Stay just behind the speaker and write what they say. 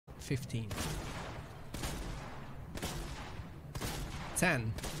15.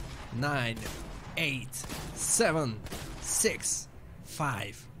 10, 9, 8, 7, 6,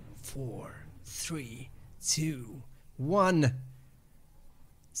 5, 4, 3, 2, 1,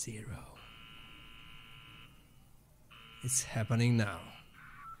 0. It's happening now.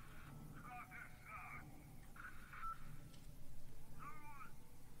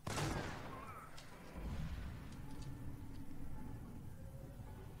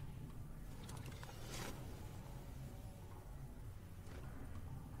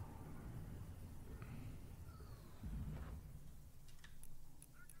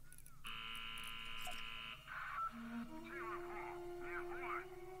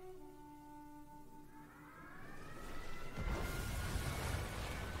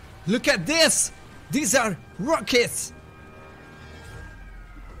 Look at this! These are rockets!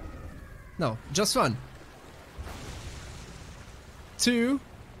 No, just one. 2.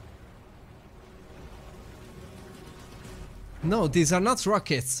 No, these are not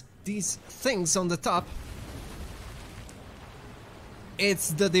rockets. These things on the top.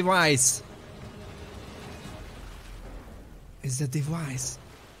 It's the device. It's the device.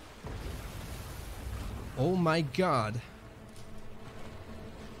 Oh my god.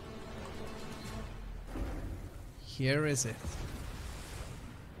 Here is it.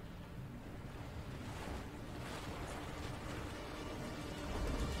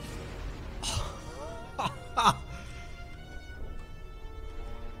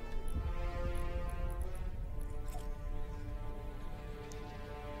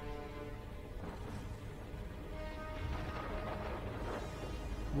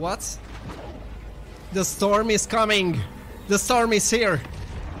 What? The storm is coming! The storm is here!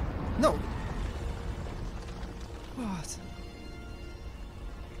 No! What?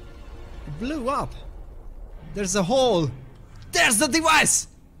 It blew up! There's a hole! There's the device!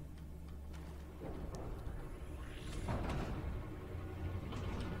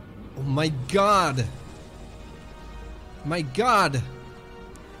 Oh my god! My god!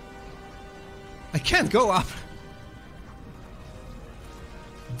 I can't go up!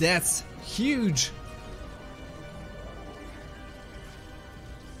 That's huge!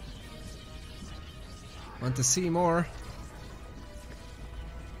 Want to see more?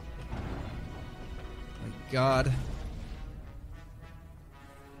 My god.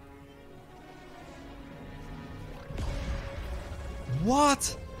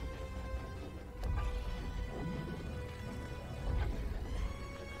 What?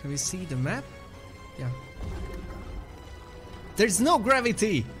 Can we see the map? Yeah. There's no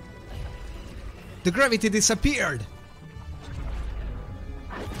gravity! The gravity disappeared!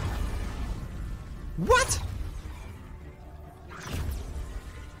 What?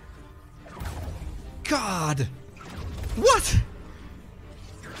 God! What?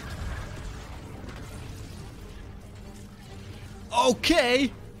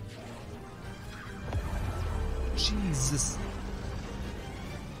 Okay! Jesus.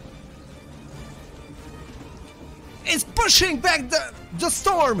 It's pushing back the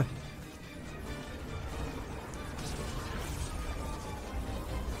storm!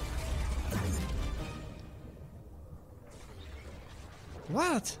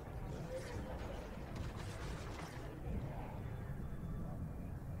 What?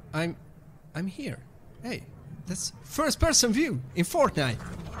 I'm here. Hey, that's first person view in Fortnite.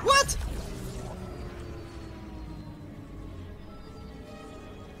 What?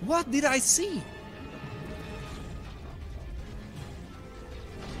 What did I see?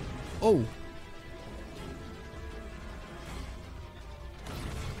 Oh.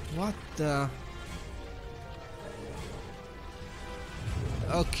 What the?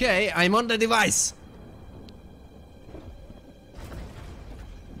 Okay, I'm on the device.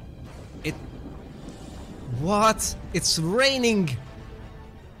 What? It's raining.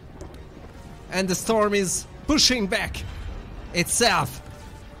 And the storm is pushing back itself.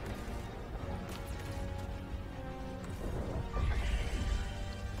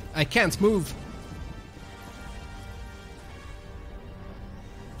 I can't move.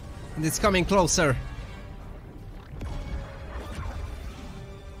 And it's coming closer.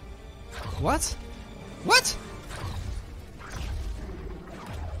 What? What?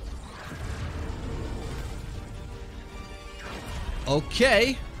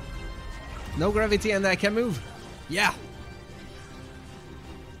 Okay. No gravity and I can move. Yeah.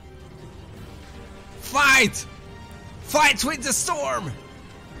 Fight! Fight with the storm!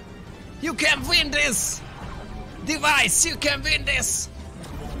 You can win this! Device, you can win this!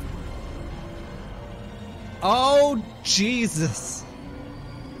 Oh, Jesus.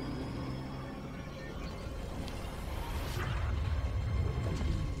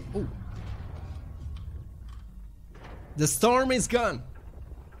 Oh. The storm is gone.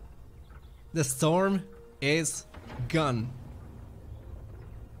 The storm is gone.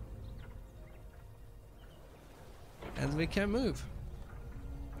 And we can move.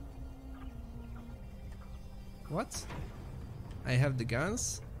 What? I have the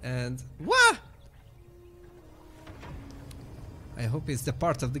guns and what? I hope it's the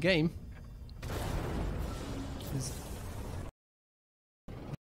part of the game.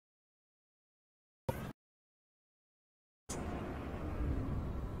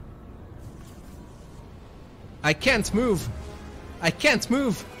 I can't move. I can't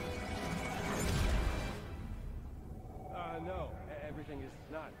move. No, everything is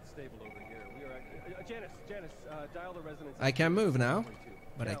not stable over here. We are Janice, dial the resonance. I can move now,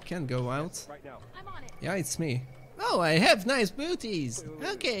 but I can't go out. Right now. I'm on it. Yeah, it's me. Oh, I have nice booties.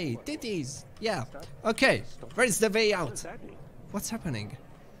 Okay, titties. Yeah. Okay, where's the way out? What's happening?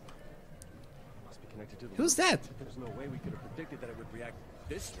 Must be connected to the Who's that? There's no way we could have predicted that it would react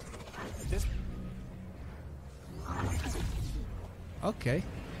this way. This. Okay.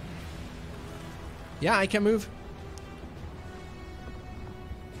 Yeah, I can move.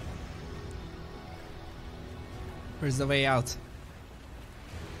 Where's the way out?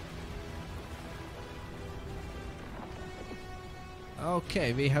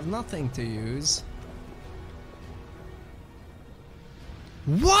 Okay, we have nothing to use.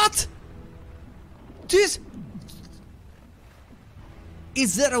 What? This...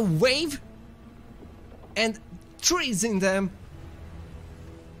 Is there a wave? And trees in them?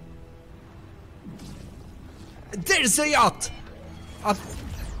 There's a yacht! And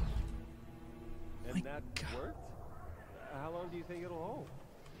that worked? How long do you think it'll hold?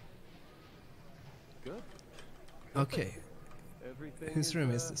 Good. Okay, Everything whose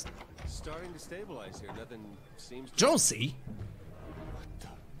room is this? Starting to stabilize here. Nothing seems to... Jonesy?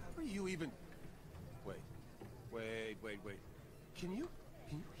 How are you even... Wait. Can you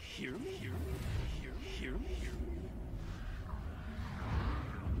hear me? Hear me?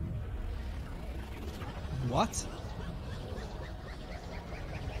 What?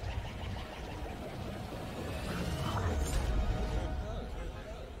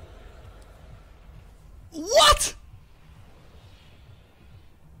 What?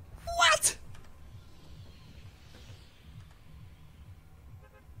 What?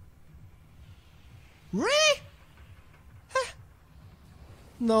 Really? Huh?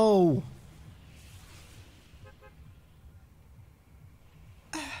 No.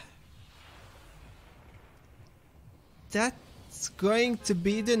 That's going to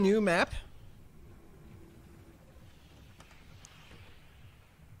be the new map?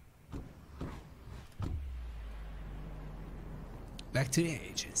 Back to the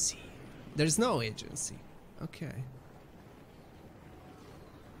agency. There's no agency. Okay.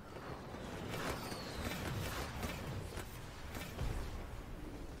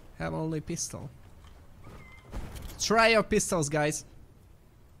 Have only pistol. Try your pistols, guys.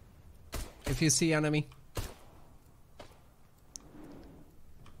 If you see enemy.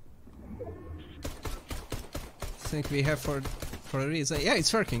 Think we have for a reason. Yeah,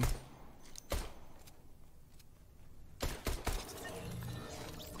 it's working.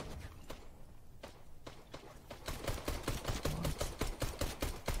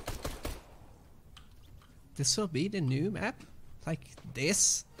 This will be the new map? Like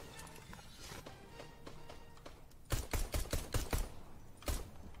this?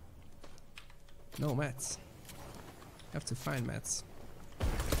 No mats. Have to find mats.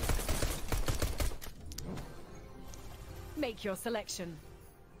 Make your selection.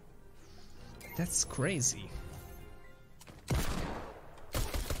 That's crazy.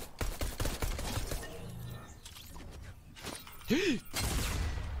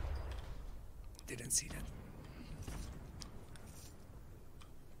 Didn't see that.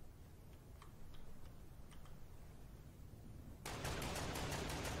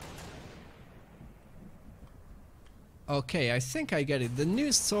 Okay, I think I get it. The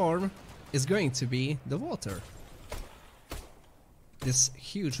new storm is going to be the water. This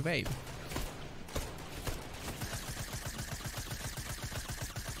huge wave.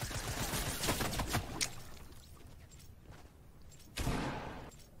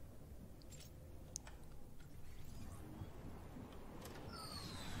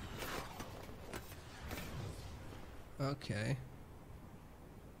 Okay.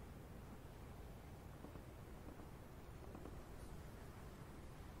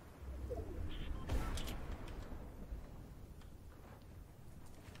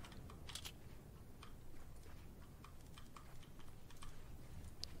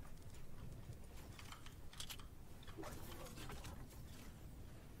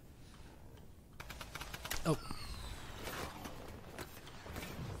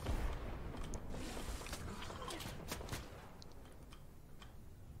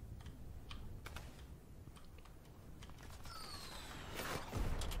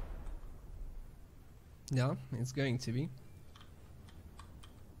 Yeah, it's going to be.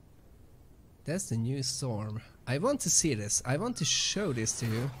 That's the new storm. I want to see this. I want to show this to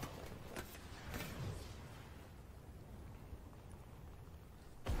you.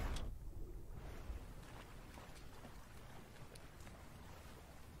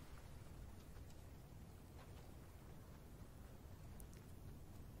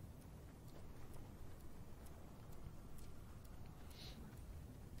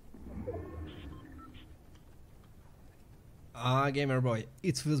 Ah, gamer boy,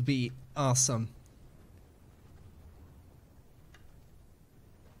 it will be awesome.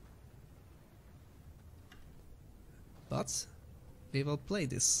 But we will play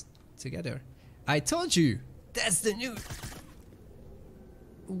this together. I told you, that's the new.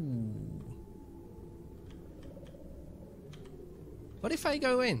 Ooh. What if I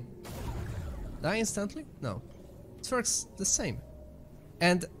go in? Die instantly? No. It works the same.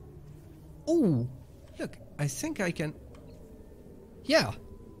 And ooh, look, I think I can. Yeah,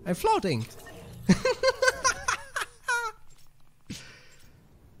 I'm floating.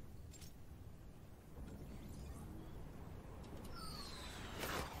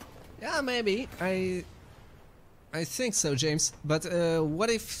 Yeah, maybe. I think so, James. But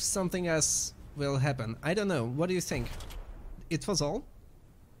what if something else will happen? I don't know. What do you think? It was all?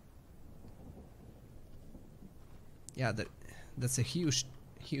 Yeah, that's a huge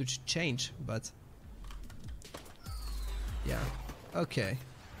change, but yeah. Okay.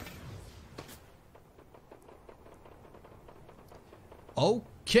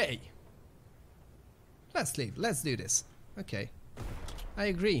 Okay. Let's leave. Let's do this. Okay. I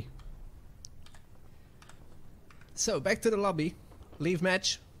agree. So, back to the lobby. Leave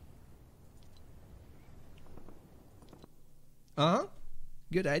match. Uh-huh.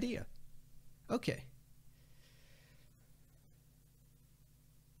 Good idea. Okay.